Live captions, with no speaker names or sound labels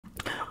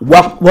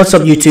Well, what's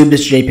up YouTube?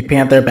 This is JP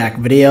Panther back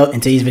video,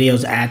 and today's video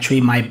is actually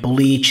my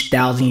Bleach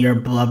 1000-Year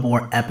Blood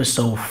War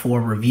episode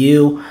 4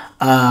 review.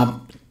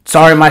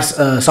 Sorry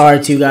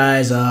to you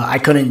guys. I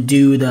couldn't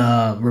do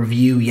the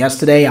review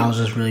yesterday. I was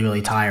just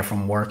really tired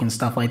from work and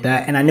stuff like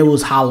that, and I knew it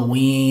was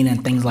Halloween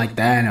and things like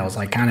that, and I was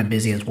like kind of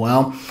busy as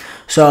well.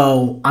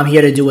 So I'm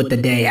here to do it the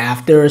day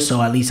after,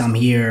 so at least I'm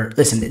here.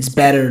 Listen, it's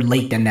better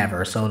late than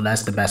never, so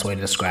that's the best way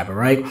to describe it,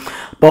 right?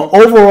 But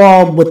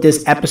overall, with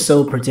this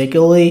episode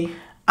particularly,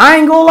 I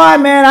ain't gonna lie,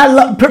 man.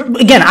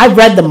 I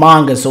read the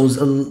manga, so it's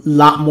a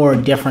lot more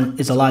different.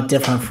 It's a lot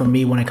different for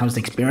me when it comes to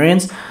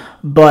experience.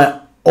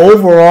 But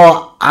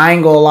overall, I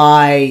ain't gonna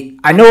lie.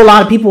 I know a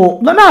lot of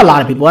people, not a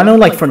lot of people. I know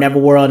like for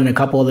Neverworld and a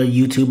couple other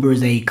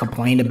YouTubers, they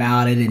complained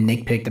about it and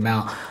nitpicked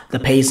about the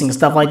pacing and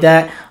stuff like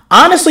that.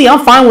 Honestly,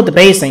 I'm fine with the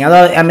pacing.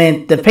 I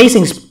mean, the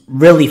pacing's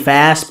really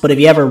fast. But if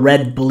you ever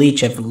read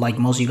Bleach, if like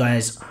most of you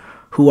guys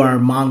who are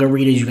manga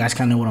readers, you guys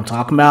kind of know what I'm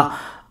talking about.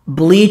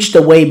 Bleach,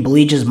 the way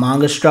Bleach's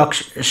manga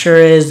structure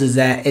is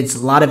that it's a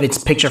lot of it's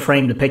picture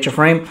frame to picture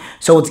frame,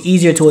 so it's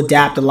easier to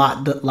adapt a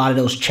lot of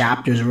those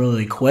chapters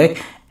really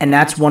quick, and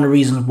that's one of the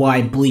reasons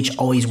why Bleach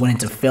always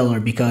went into filler,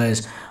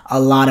 because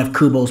a lot of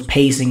Kubo's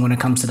pacing when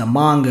it comes to the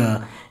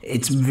manga,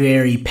 it's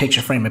very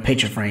picture frame to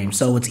picture frame,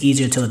 so it's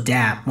easier to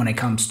adapt when it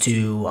comes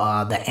to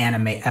the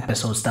anime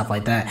episode stuff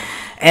like that.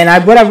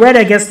 And what I read,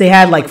 I guess they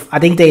had I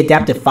think they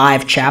adapted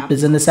 5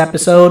 chapters in this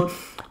episode.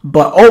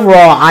 But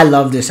overall, I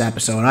love this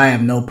episode. I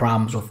have no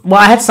problems with.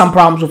 Well, I had some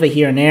problems with it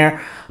here and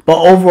there, but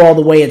overall,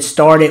 the way it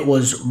started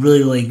was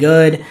really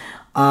good.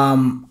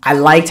 I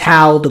liked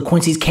how the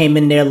Quincy's came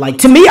in there. Like,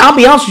 to me, I'll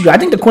be honest with you, I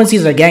think the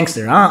Quincy's are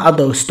gangster.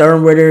 Those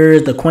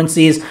Sternritters, the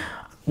Quincy's,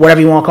 whatever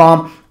you want to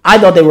call them, I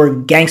thought they were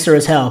gangster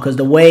as hell, because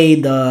the way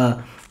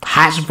the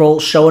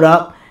Hashvolt showed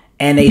up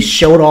and they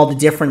showed all the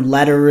different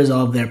letters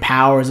of their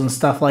powers and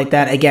stuff like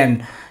that.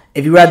 Again,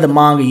 if you read the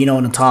manga, you know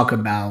what I'm talking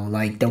about.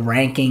 Like the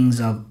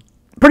rankings of.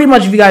 Pretty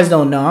much, if you guys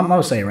don't know, I'm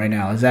going to say it right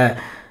now, is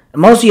that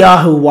most of y'all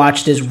who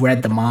watch this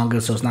read the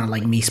manga, so it's not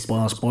like me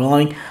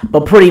spoiling.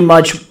 But pretty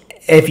much,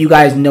 if you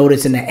guys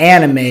notice in the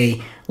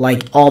anime,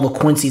 like all the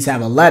Quincy's have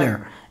a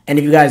letter. And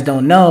if you guys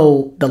don't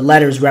know, the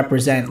letters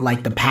represent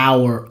like the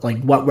power, like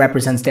what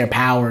represents their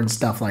power and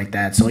stuff like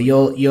that. So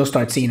you'll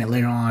start seeing it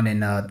later on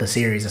in the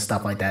series and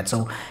stuff like that.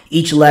 So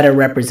each letter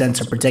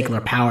represents a particular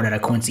power that a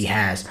Quincy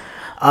has.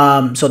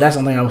 So that's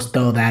something I will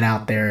throw that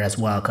out there as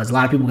well, because a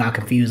lot of people got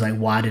confused, like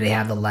why do they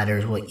have the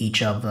letters with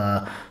each of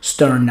the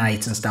Stern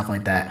Knights and stuff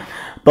like that.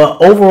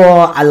 But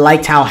overall, I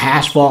liked how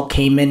Hashvolt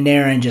came in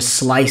there and just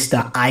sliced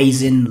the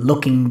Aizen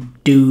looking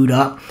dude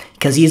up,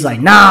 because he's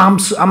like, nah,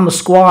 I'm a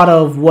squad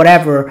of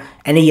whatever,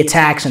 and he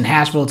attacks, and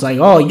Hashvolt's like,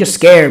 oh, you're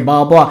scared,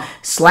 blah blah,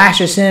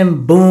 slashes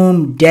him,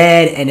 boom,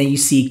 dead, and then you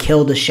see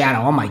Kill the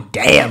Shadow. I'm like,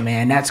 damn,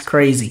 man, that's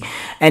crazy.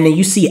 And then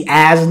you see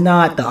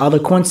Asnot, the other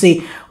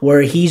Quincy,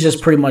 where he's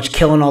just pretty much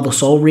killing all the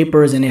Soul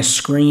Reapers, and they're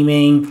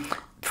screaming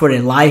for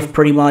their life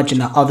pretty much, and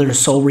the other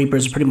Soul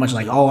Reapers pretty much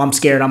like, oh, I'm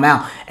scared, I'm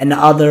out. And the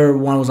other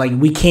one was like,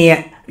 we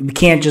can't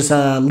just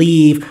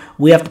leave,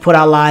 we have to put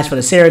our lives for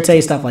the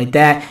Serite, stuff like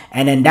that.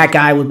 And then that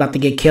guy was about to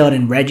get killed,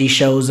 and Reggie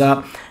shows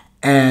up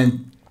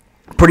and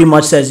pretty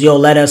much says, yo,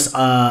 let us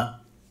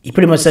he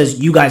pretty much says,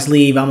 you guys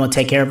leave, I'm gonna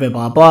take care of it,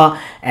 blah blah.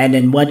 And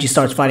then Reggie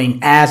starts fighting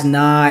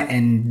Asnot,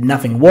 and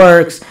nothing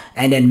works.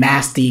 And then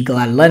Masty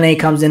Gladlene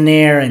comes in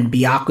there, and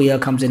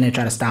Byakuya comes in there to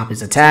try to stop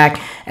his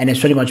attack. And it's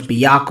pretty much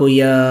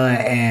Byakuya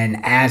and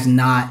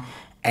Asnot,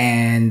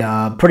 and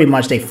pretty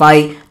much they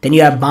fight. Then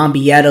you have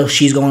Bombieto,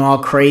 she's going all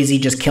crazy,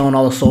 just killing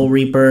all the Soul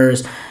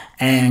Reapers.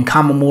 And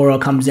Kamamura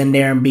comes in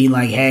there and be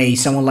like, hey,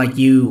 someone like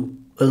you,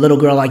 a little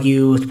girl like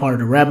you is part of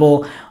the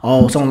rebel.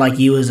 Oh, someone like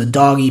you is a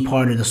doggy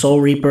part of the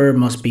Soul Reaper.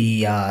 Must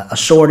be a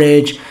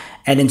shortage.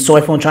 And then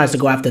Soifon tries to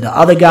go after the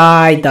other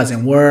guy.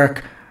 Doesn't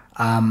work.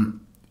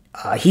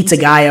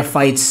 Hitsugaya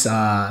fights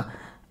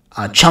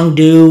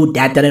Chengdu.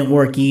 That didn't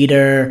work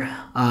either.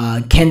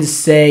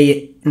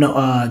 Kensei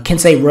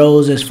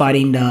Rose is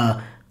fighting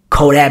the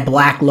Kodak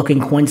Black looking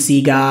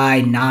Quincy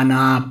guy.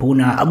 Nana,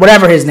 Puna,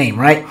 whatever his name,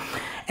 right?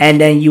 And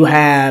then you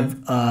have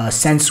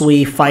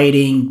Sensui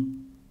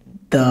fighting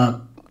the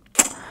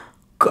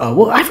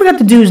well, I forgot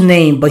the dude's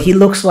name, but he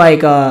looks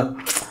like the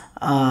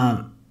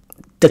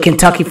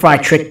Kentucky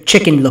Fried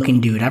Chicken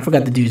looking dude. I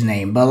forgot the dude's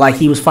name, but like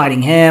he was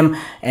fighting him,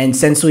 and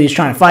Sensui is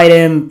trying to fight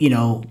him, you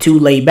know, too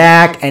laid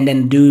back, and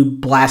then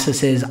dude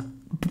blasts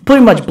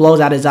pretty much blows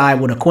out his eye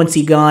with a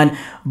Quincy gun.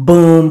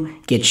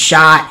 Boom, gets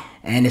shot,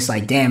 and it's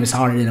like, damn, it's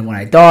harder than what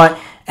I thought.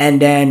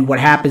 And then what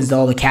happens to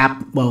all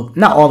the well,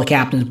 not all the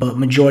captains, but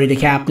majority of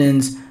the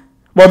captains.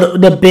 Well,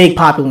 the big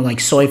popular ones like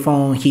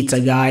Soifon,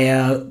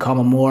 Hitsugaya,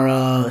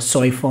 Kamamura,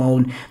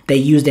 Soifon, they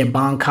use their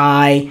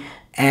Bankai,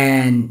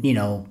 and, you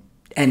know,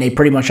 and they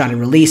pretty much try to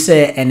release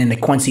it, and then the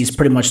Quincy's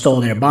pretty much stole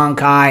their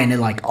Bankai, and they're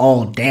like,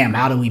 oh, damn,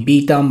 how do we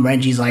beat them?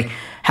 Reggie's like,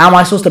 how am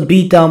I supposed to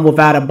beat them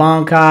without a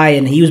Bankai?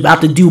 And he was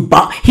about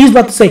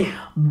to say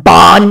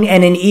Bon,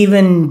 and then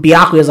even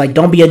Byakuya is like,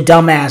 don't be a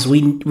dumbass,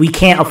 we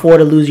can't afford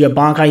to lose your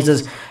Bankai. He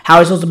says, how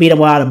are we supposed to beat them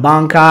without a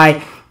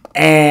Bankai?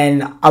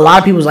 And a lot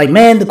of people was like,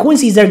 man, the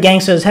Quincy's, they're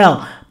gangster as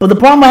hell. But the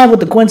problem I have with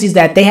the Quincy's is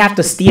that they have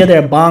to steer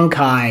their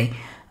Bankai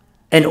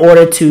in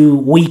order to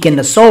weaken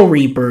the Soul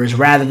Reapers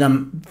rather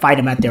than fight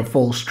them at their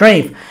full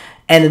strength.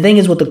 And the thing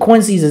is with the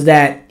Quincy's is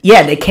that,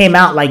 yeah, they came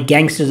out like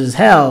gangsters as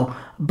hell,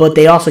 but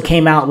they also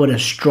came out with a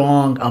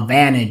strong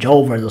advantage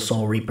over the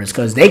Soul Reapers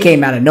because they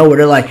came out of nowhere.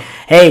 They're like,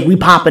 hey, we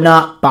popping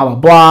up, blah, blah,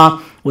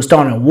 blah. We're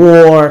starting a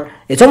war.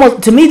 It's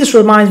almost, to me, this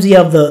reminds me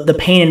of the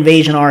Pain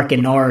Invasion arc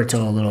in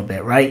Naruto a little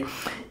bit, right?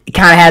 It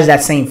kind of has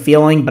that same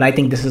feeling, but I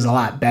think this is a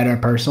lot better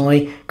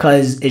personally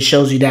because it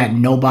shows you that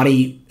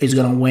nobody is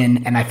going to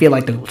win, and I feel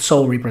like the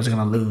Soul Reapers are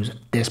going to lose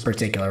this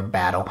particular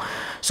battle.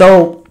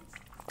 So,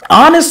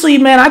 honestly,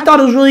 man, I thought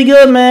it was really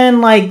good,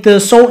 man. Like,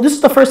 this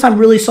is the first time I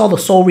really saw the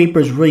Soul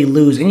Reapers really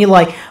lose, and you're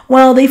like,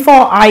 well, they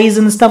fought Aizen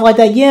and stuff like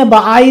that. Yeah,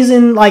 but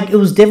Aizen, like, it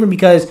was different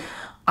because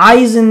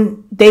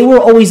Aizen, they were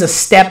always a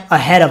step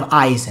ahead of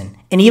Aizen,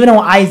 and even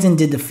though Aizen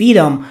did defeat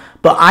him,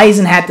 but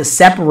Aizen had to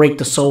separate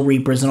the Soul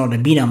Reapers in order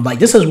to beat them. Like,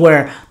 this is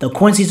where the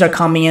Quincy's are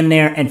coming in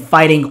there and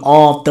fighting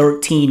all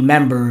 13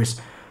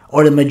 members,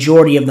 or the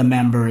majority of the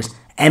members,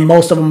 and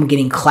most of them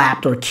getting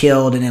clapped or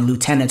killed, and then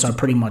lieutenants are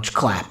pretty much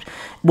clapped.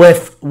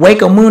 With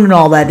Wako Moon and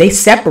all that, they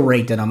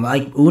separated them.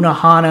 Like,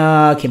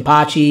 Unohana,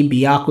 Kenpachi,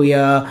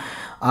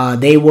 Byakuya,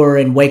 they were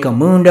in Wako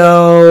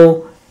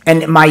Mundo,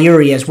 and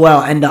Mayuri as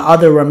well, and the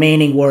other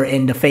remaining were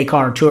in the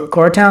Fakar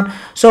Core Town.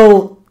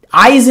 So,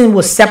 Aizen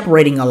was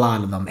separating a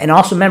lot of them. And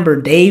also remember,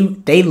 they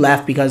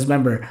left because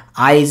remember,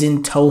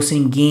 Aizen,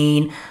 Tosin,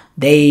 Gin,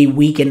 they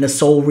weakened the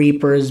Soul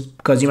Reapers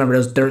because you remember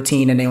there was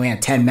 13 and they only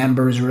had 10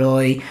 members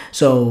really.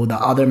 So the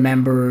other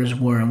members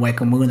were in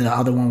Wako Moon and the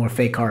other one were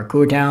Fakar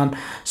Core Town.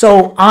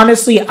 So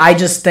honestly, I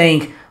just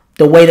think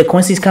the way the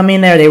Quincy's come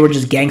in there, they were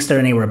just gangster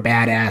and they were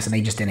badass and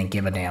they just didn't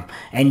give a damn.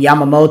 And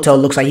Yamamoto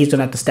looks like he's going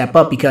to have to step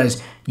up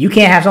because you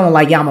can't have someone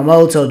like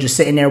Yamamoto just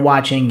sitting there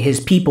watching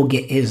his people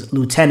get, his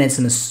lieutenants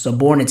and his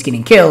subordinates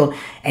getting killed,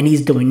 and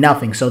he's doing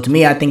nothing. So to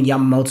me, I think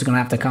Yamamoto's going to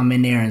have to come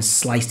in there and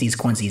slice these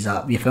Quincy's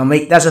up. You feel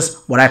me? That's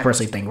just what I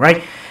personally think,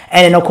 right?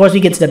 And then, of course, we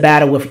get to the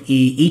battle with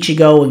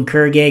Ichigo and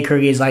Kurage.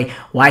 Kurage's like,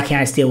 why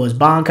can't I steal his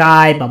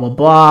Bankai? Blah, blah,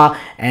 blah.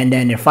 And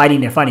then they're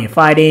fighting.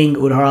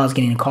 Urahara's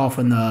getting a call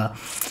from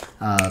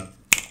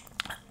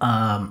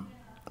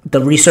the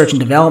research and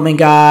development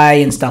guy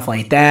and stuff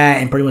like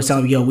that, and pretty much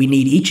telling him, yo, we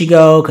need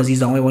Ichigo because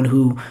he's the only one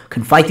who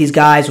can fight these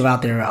guys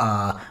without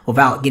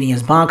getting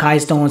his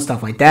Bankai stolen,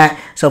 stuff like that.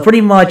 So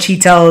pretty much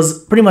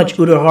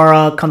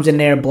Urahara comes in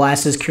there,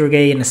 blasts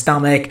Kurage in the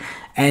stomach,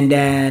 and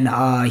then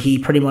he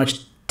pretty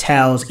much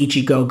tells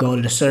Ichigo go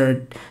to the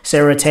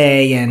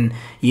Serate and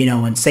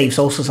save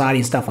Soul Society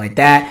and stuff like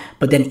that.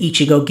 But then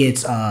Ichigo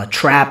gets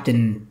trapped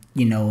in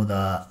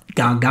the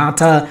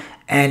Gangata.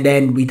 And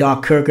then we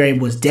thought Kurage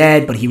was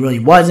dead, but he really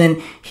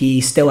wasn't. He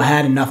still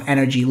had enough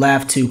energy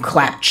left to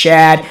clap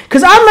Chad.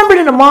 Because I remembered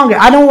in the manga,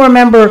 I don't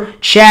remember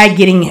Chad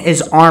getting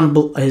his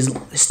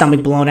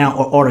stomach blown out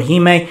or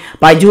Orihime.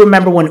 But I do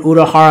remember when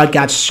Urahara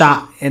got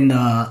shot in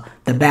the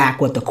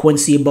back with the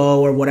Quincy bow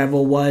or whatever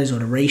it was, or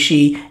the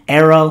Reishi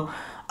arrow.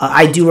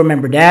 I do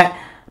remember that.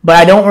 But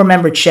I don't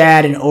remember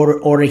Chad and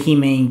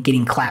Orihime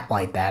getting clapped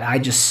like that.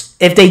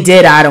 If they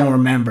did, I don't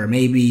remember.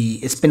 Maybe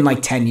it's been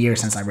like 10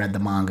 years since I read the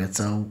manga,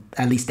 so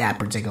at least that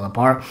particular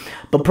part.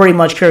 But pretty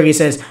much Kurage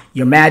says,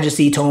 Your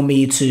Majesty told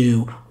me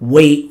to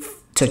wait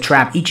to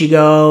trap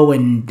Ichigo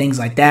and things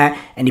like that.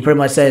 And he pretty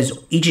much says,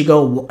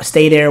 Ichigo,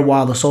 stay there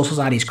while the Soul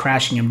Society is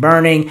crashing and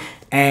burning.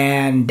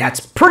 And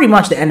that's pretty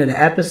much the end of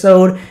the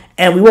episode.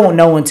 And we won't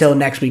know until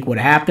next week what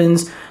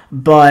happens.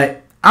 But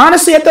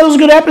honestly, I thought it was a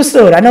good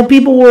episode. I know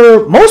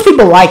most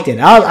people liked it.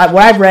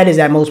 What I've read is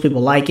that most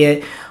people like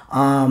it.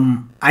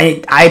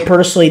 I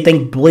personally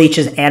think Bleach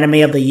is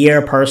anime of the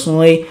year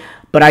personally,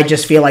 but I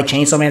just feel like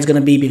Chainsaw Man is going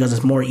to be because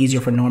it's more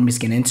easier for normies to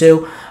get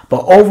into.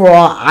 But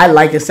overall, I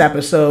like this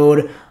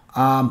episode.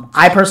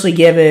 I personally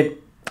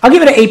I'll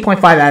give it an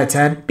 8.5 out of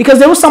 10 because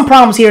there was some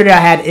problems here that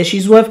I had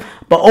issues with,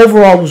 but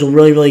overall it was a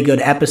really, really good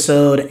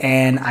episode,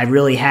 and I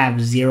really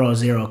have zero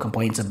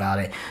complaints about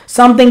it.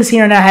 Some things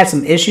here and there I had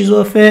some issues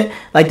with it.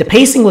 Like the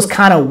pacing was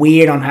kind of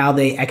weird on how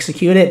they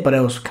execute it, but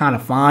it was kind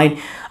of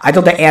fine. I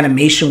thought the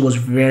animation was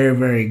very,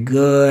 very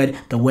good.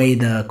 The way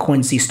the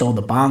Quincy stole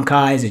the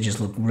Bankais, it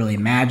just looked really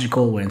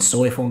magical when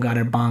Soifon got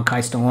her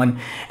Bankai stolen.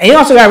 And you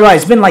also got to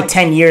realize, it's been like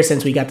 10 years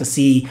since we got to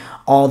see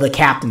all the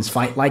captains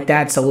fight like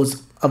that, so it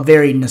was a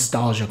very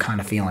nostalgia kind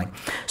of feeling.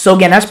 So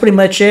again, that's pretty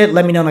much it.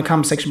 Let me know in the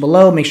comment section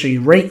below. Make sure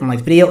you rate and like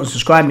the video and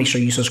subscribe. Make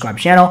sure you subscribe to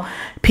the channel.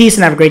 Peace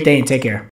and have a great day and take care.